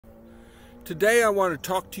Today I want to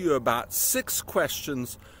talk to you about 6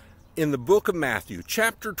 questions in the book of Matthew,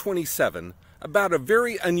 chapter 27, about a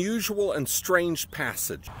very unusual and strange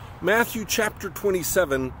passage. Matthew chapter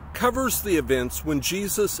 27 covers the events when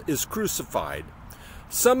Jesus is crucified.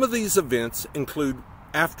 Some of these events include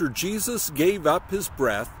after Jesus gave up his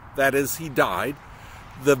breath, that is, he died,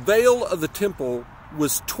 the veil of the temple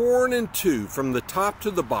was torn in two from the top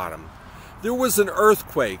to the bottom. There was an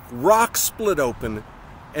earthquake, rocks split open,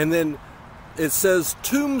 and then it says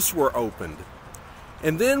tombs were opened.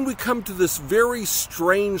 And then we come to this very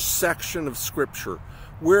strange section of Scripture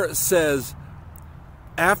where it says,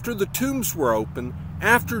 after the tombs were opened,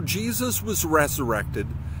 after Jesus was resurrected,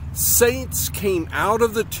 saints came out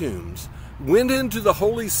of the tombs, went into the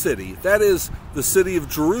holy city, that is, the city of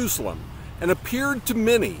Jerusalem, and appeared to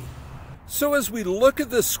many. So as we look at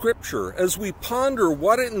this Scripture, as we ponder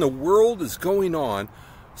what in the world is going on,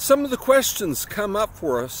 some of the questions come up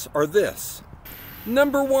for us are this.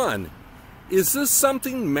 Number 1, is this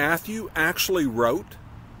something Matthew actually wrote?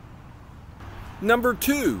 Number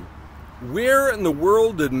 2, where in the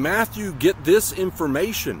world did Matthew get this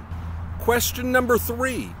information? Question number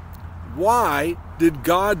 3, why did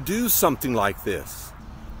God do something like this?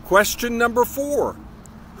 Question number 4,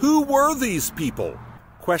 who were these people?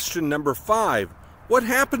 Question number 5, what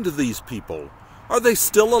happened to these people? Are they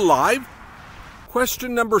still alive?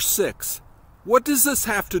 Question number 6, what does this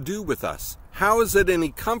have to do with us? How is it any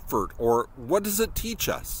comfort, or what does it teach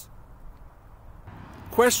us?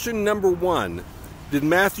 Question number 1, did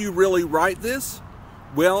Matthew really write this?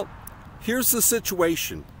 Well, here's the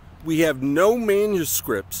situation. We have no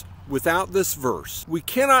manuscripts without this verse. We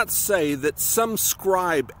cannot say that some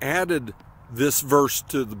scribe added this verse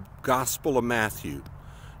to the Gospel of Matthew.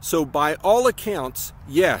 So by all accounts,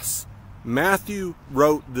 yes, Matthew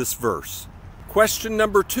wrote this verse. Question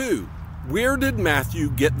number 2, where did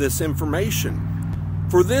Matthew get this information?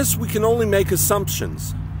 For this, we can only make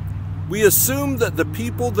assumptions. We assume that the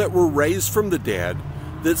people that were raised from the dead,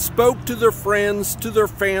 that spoke to their friends, to their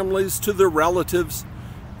families, to their relatives,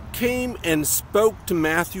 came and spoke to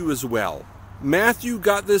Matthew as well. Matthew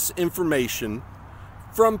got this information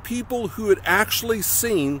from people who had actually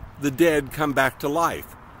seen the dead come back to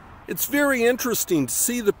life. It's very interesting to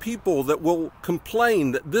see the people that will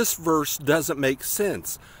complain that this verse doesn't make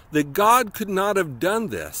sense, that God could not have done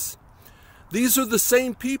this. These are the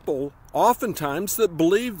same people, oftentimes, that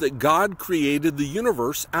believe that God created the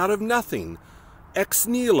universe out of nothing, ex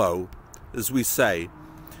nihilo, as we say.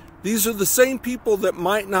 These are the same people that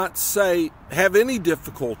might not have any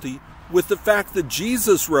difficulty with the fact that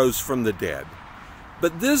Jesus rose from the dead.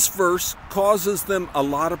 But this verse causes them a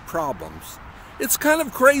lot of problems. It's kind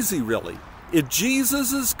of crazy, really. If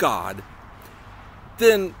Jesus is God,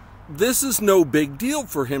 then this is no big deal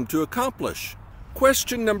for him to accomplish.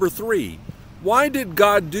 Question number 3, why did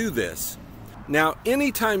God do this? Now,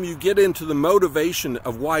 anytime you get into the motivation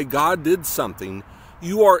of why God did something,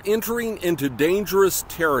 you are entering into dangerous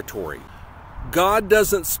territory. God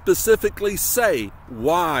doesn't specifically say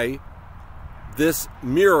why this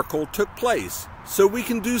miracle took place, so we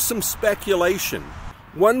can do some speculation.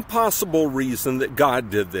 One possible reason that God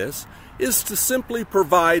did this is to simply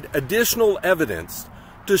provide additional evidence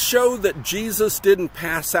to show that Jesus didn't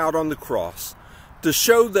pass out on the cross, to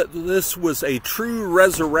show that this was a true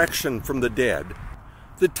resurrection from the dead.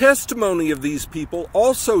 The testimony of these people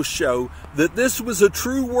also show that this was a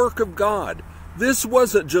true work of God. This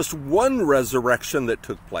wasn't just one resurrection that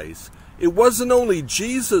took place. It wasn't only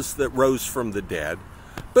Jesus that rose from the dead,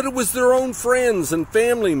 but it was their own friends and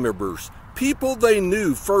family members, people they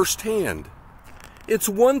knew firsthand. It's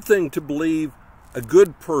one thing to believe a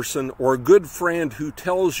good person or a good friend who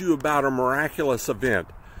tells you about a miraculous event.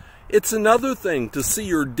 It's another thing to see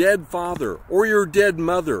your dead father or your dead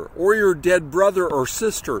mother or your dead brother or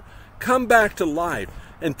sister come back to life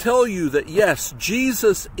and tell you that yes,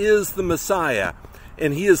 Jesus is the Messiah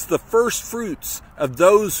and he is the first fruits of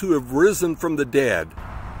those who have risen from the dead.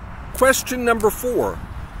 Question number 4,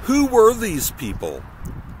 who were these people?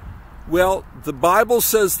 Well, the Bible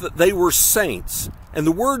says that they were saints, and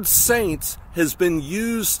the word saints has been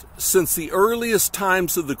used since the earliest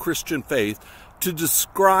times of the Christian faith to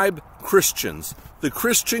describe Christians, the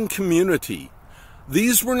Christian community.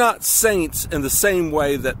 These were not saints in the same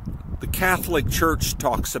way that the Catholic Church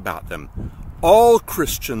talks about them. All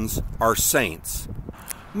Christians are saints.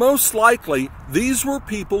 Most likely, these were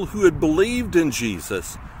people who had believed in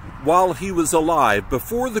Jesus while he was alive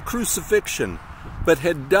before the crucifixion, but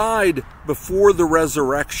had died before the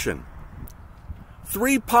resurrection.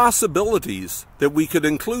 3 possibilities that we could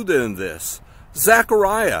include in this.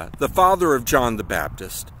 Zechariah, the father of John the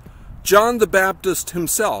Baptist, John the Baptist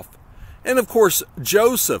himself, And of course,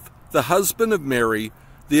 Joseph, the husband of Mary,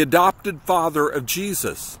 the adopted father of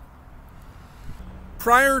Jesus.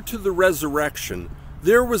 Prior to the resurrection,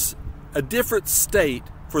 there was a different state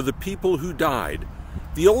for the people who died.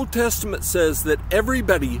 The Old Testament says that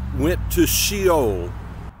everybody went to Sheol.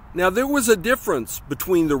 Now, there was a difference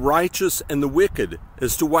between the righteous and the wicked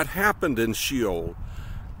as to what happened in Sheol.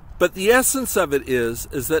 But the essence of it is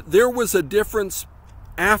that there was a difference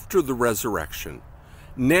after the resurrection.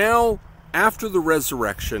 Now, after the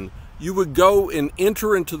resurrection, you would go and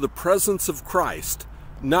enter into the presence of Christ,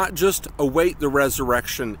 not just await the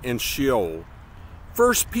resurrection in Sheol.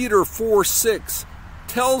 1 Peter 4:6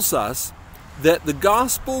 tells us that the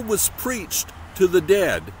gospel was preached to the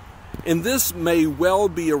dead, and this may well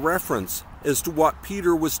be a reference as to what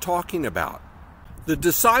Peter was talking about. The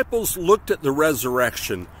disciples looked at the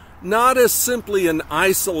resurrection not as simply an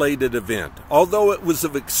isolated event, although it was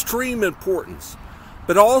of extreme importance,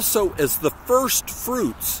 but also as the first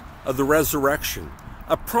fruits of the resurrection,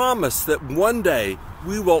 a promise that one day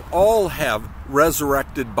we will all have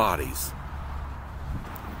resurrected bodies.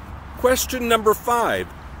 Question number 5.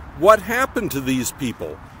 What happened to these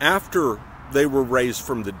people after they were raised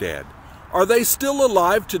from the dead? Are they still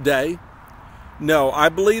alive today? No, I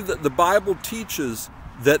believe that the Bible teaches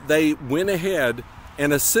that they went ahead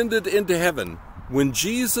and ascended into heaven. When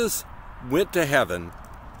Jesus went to heaven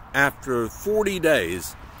after 40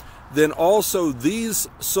 days, then also these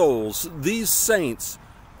souls, these saints,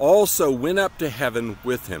 also went up to heaven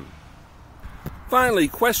with him. Finally,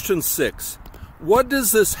 question 6. What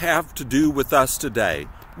does this have to do with us today?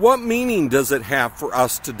 What meaning does it have for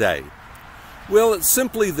us today? Well, it's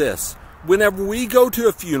simply this. Whenever we go to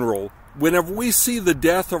a funeral, whenever we see the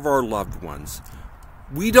death of our loved ones,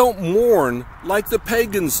 we don't mourn like the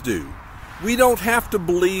pagans do. We don't have to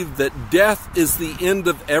believe that death is the end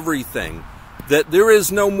of everything, that there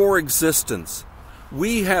is no more existence.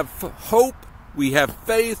 We have hope, we have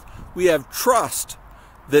faith, we have trust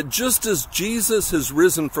that just as Jesus has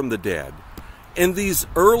risen from the dead, and these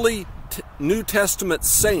early New Testament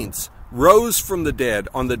saints rose from the dead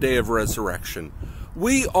on the day of resurrection,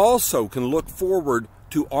 we also can look forward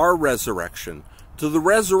to our resurrection, to the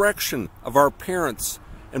resurrection of our parents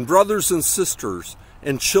and brothers and sisters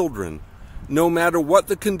and children, no matter what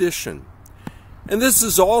the condition. And this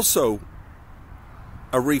is also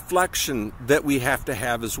a reflection that we have to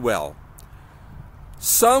have as well.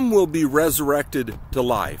 Some will be resurrected to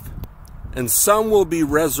life, and some will be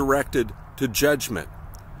resurrected to judgment.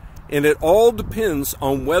 And it all depends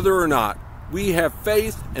on whether or not we have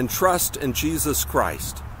faith and trust in Jesus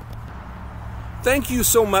Christ. Thank you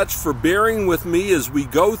so much for bearing with me as we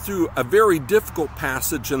go through a very difficult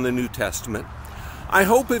passage in the New Testament. I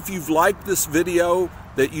hope if you've liked this video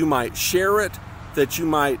that you might share it, that you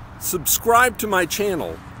might subscribe to my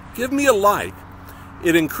channel. Give me a like.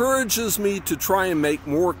 It encourages me to try and make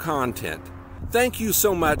more content. Thank you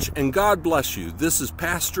so much, and God bless you. This is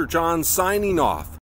Pastor John signing off.